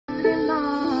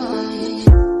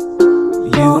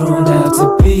don't have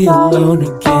to be alone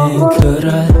again. Could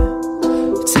I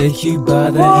take you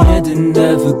by the hand and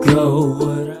never go?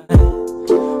 Would I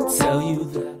tell you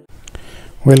that?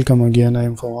 Welcome again, I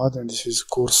am Fawad and this is a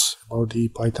course about the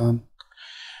Python.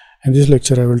 In this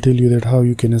lecture I will tell you that how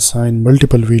you can assign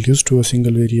multiple values to a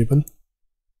single variable.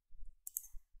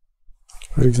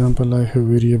 For example, I have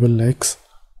variable x,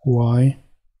 y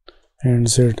and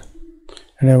z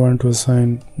and I want to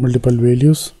assign multiple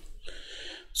values.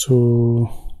 So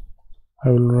I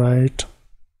will write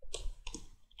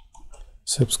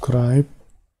subscribe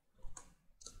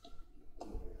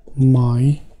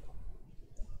my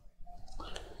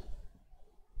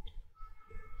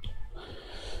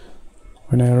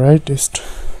when I write it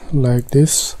like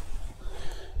this,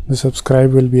 the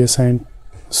subscribe will be assigned,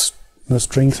 the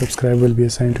string subscribe will be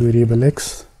assigned to variable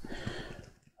x,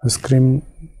 the string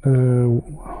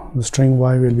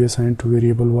y will be assigned to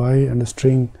variable y, and the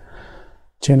string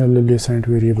channel will be assigned to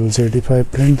variable z. If I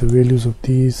print the values of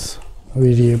these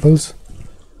variables,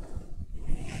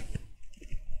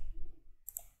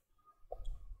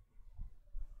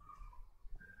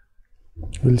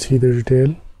 we'll see the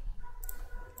detail.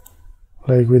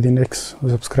 Like within x,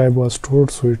 the subscribe was stored,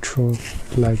 so it shows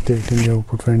like that in the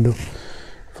output window.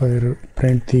 If I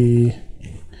print the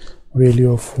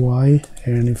value of y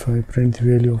and if I print the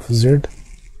value of z,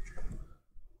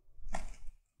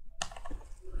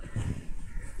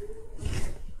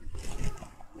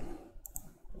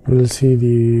 we'll see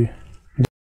the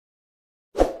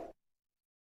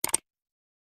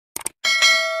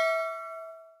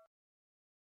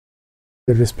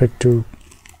respective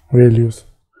values.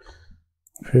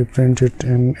 If I print it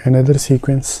in another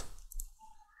sequence,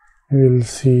 we will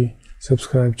see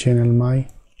subscribe channel my.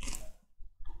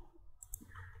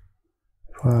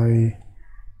 If I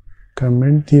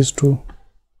comment these two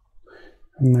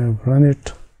and I run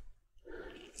it,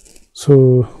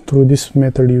 so through this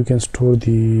method you can store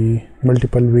the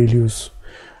multiple values.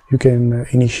 You can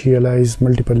initialize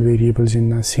multiple variables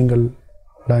in a single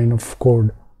line of code.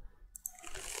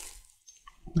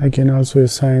 I can also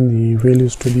assign the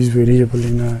values to these variables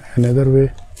in another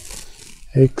way.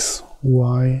 X,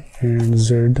 y and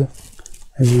z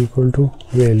is equal to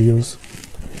values.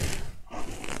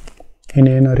 In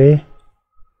an array,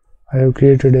 I have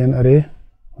created an array.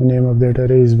 The name of that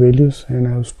array is values, and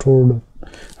I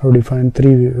have defined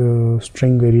three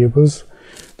string variables,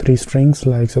 three strings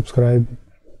like subscribe,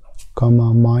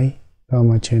 comma, my,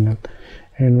 comma, channel.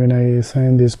 And when I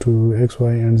assign this to x,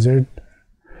 y and z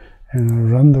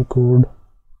and run the code,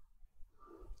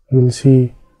 you will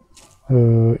see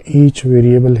each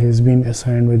variable has been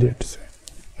assigned with its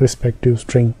respective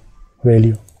string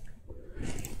value.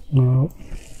 Now,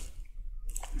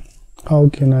 how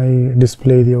can I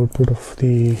display the output of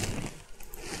the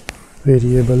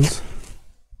variables?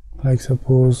 Like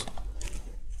suppose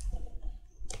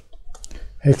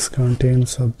x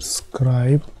contains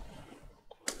subscribe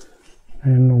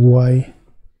and y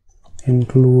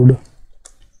include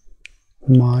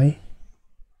my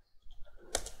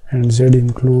and z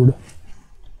include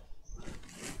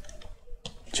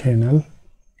channel.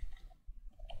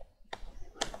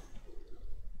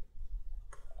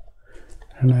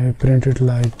 And I print it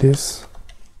like this.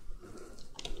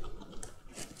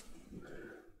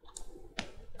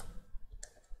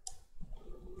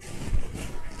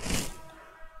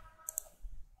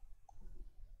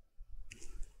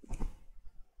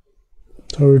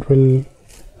 So it will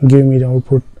give me the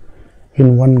output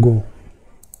in one go.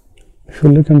 If you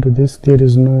look into this, there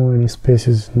is no any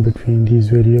spaces in between these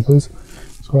variables,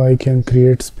 so I can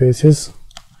create spaces.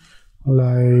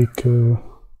 Like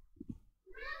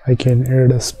I can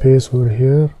add a space over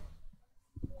here,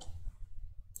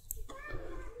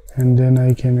 and then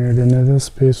I can add another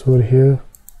space over here.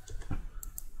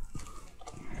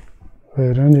 If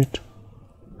I run it,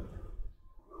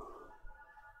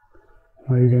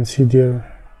 now you can see there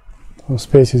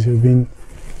spaces have been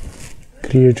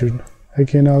created. I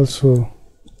can also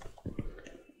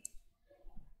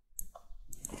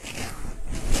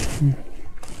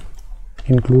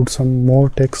include some more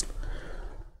text.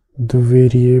 The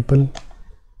variable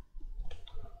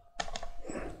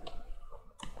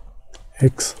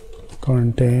x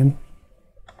contain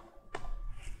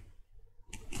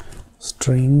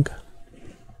string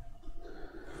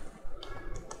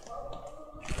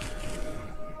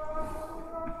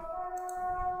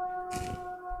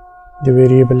the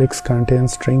variable x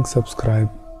contains string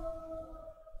subscribe.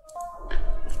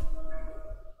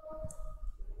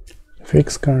 If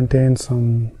x contains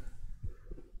some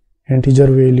integer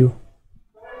value,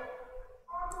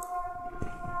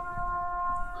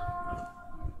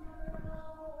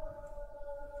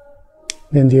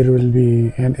 then there will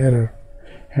be an error,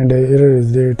 and the error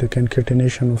is that the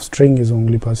concatenation of string is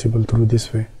only possible through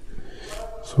this way.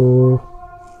 So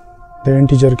the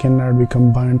integer cannot be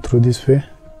combined through this way.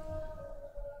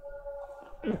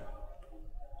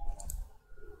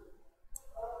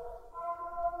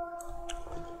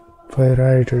 If I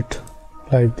write it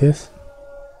like this,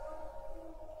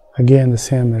 again the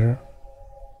same error.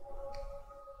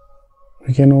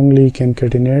 We can only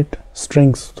concatenate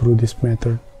strings through this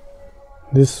method.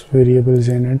 This variable is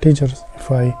an integer.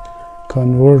 If I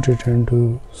convert it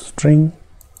into string,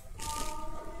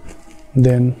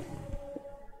 then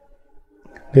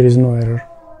there is no error.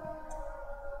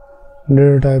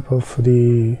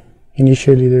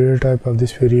 Initially the data type of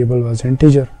this variable was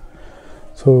integer,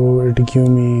 so it gave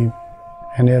me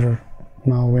an error.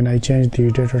 Now when I change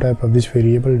the data type of this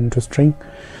variable into string,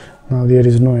 now there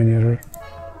is no any error.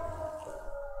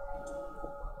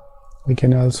 We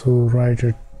can also write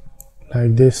it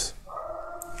like this: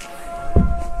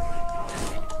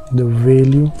 the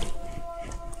value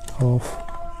of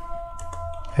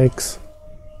x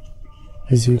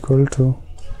is equal to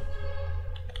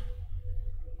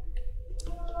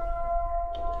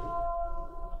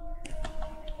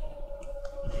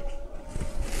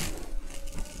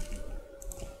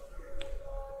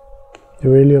the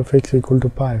value of x equal to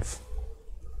 5.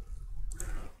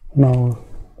 Now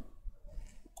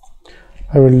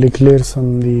I will declare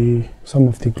some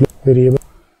of the variable,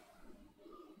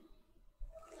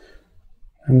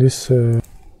 and this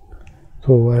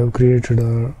so I have created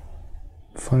a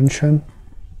function.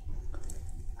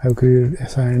 I have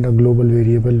assigned a global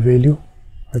variable value.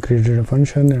 I created a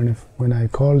function, and when I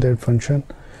call that function,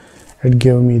 it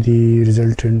gave me the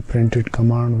resultant printed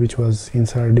command which was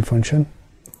inside the function.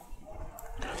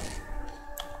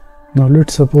 Now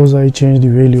let's suppose I change the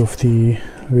value of the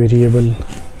variable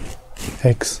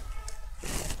x,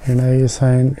 and I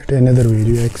assign it another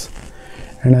value x,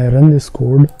 and I run this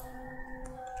code.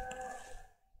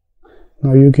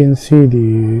 Now you can see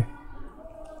the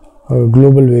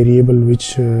global variable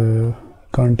which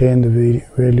contain the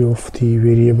value of the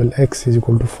variable x is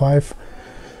equal to 5,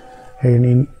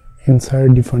 and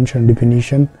inside the function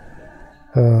definition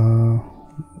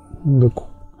the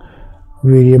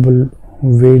value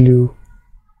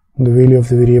of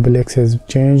the variable x has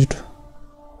changed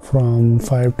from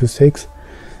 5 to 6.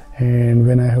 And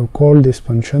when I have called this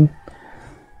function,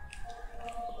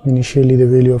 initially the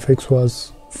value of x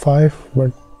was 5,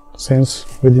 but since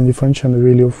within the function the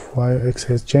value of x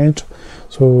has changed,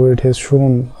 so it has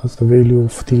shown us the value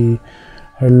of the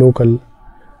local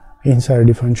inside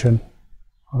the function,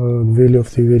 value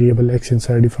of the variable x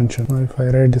inside the function. Now if I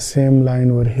write the same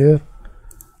line over here,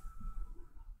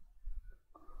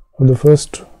 the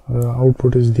first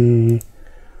output is the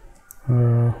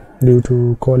due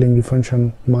to calling the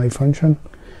function my function,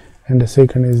 and the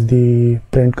second is the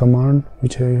print command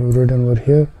which I have written over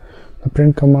here. The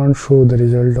print command show the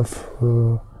result of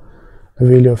the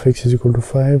value of x is equal to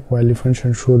 5, while the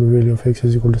function show the value of x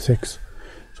is equal to 6.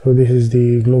 So this is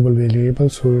the global variable,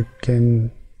 so it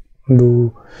can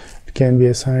be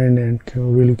assigned and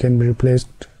value can be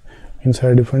replaced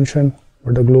inside the function,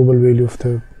 but the global value of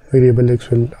the variable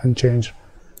x will unchanged.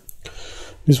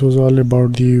 This was all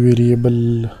about the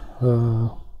variable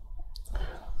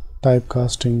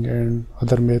typecasting and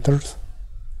other methods.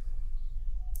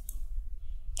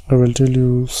 I will tell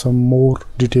you some more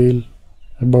detail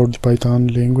about the Python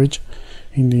language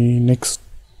in the next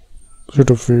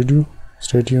set of video.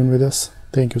 Stay tuned with us.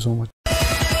 Thank you so much.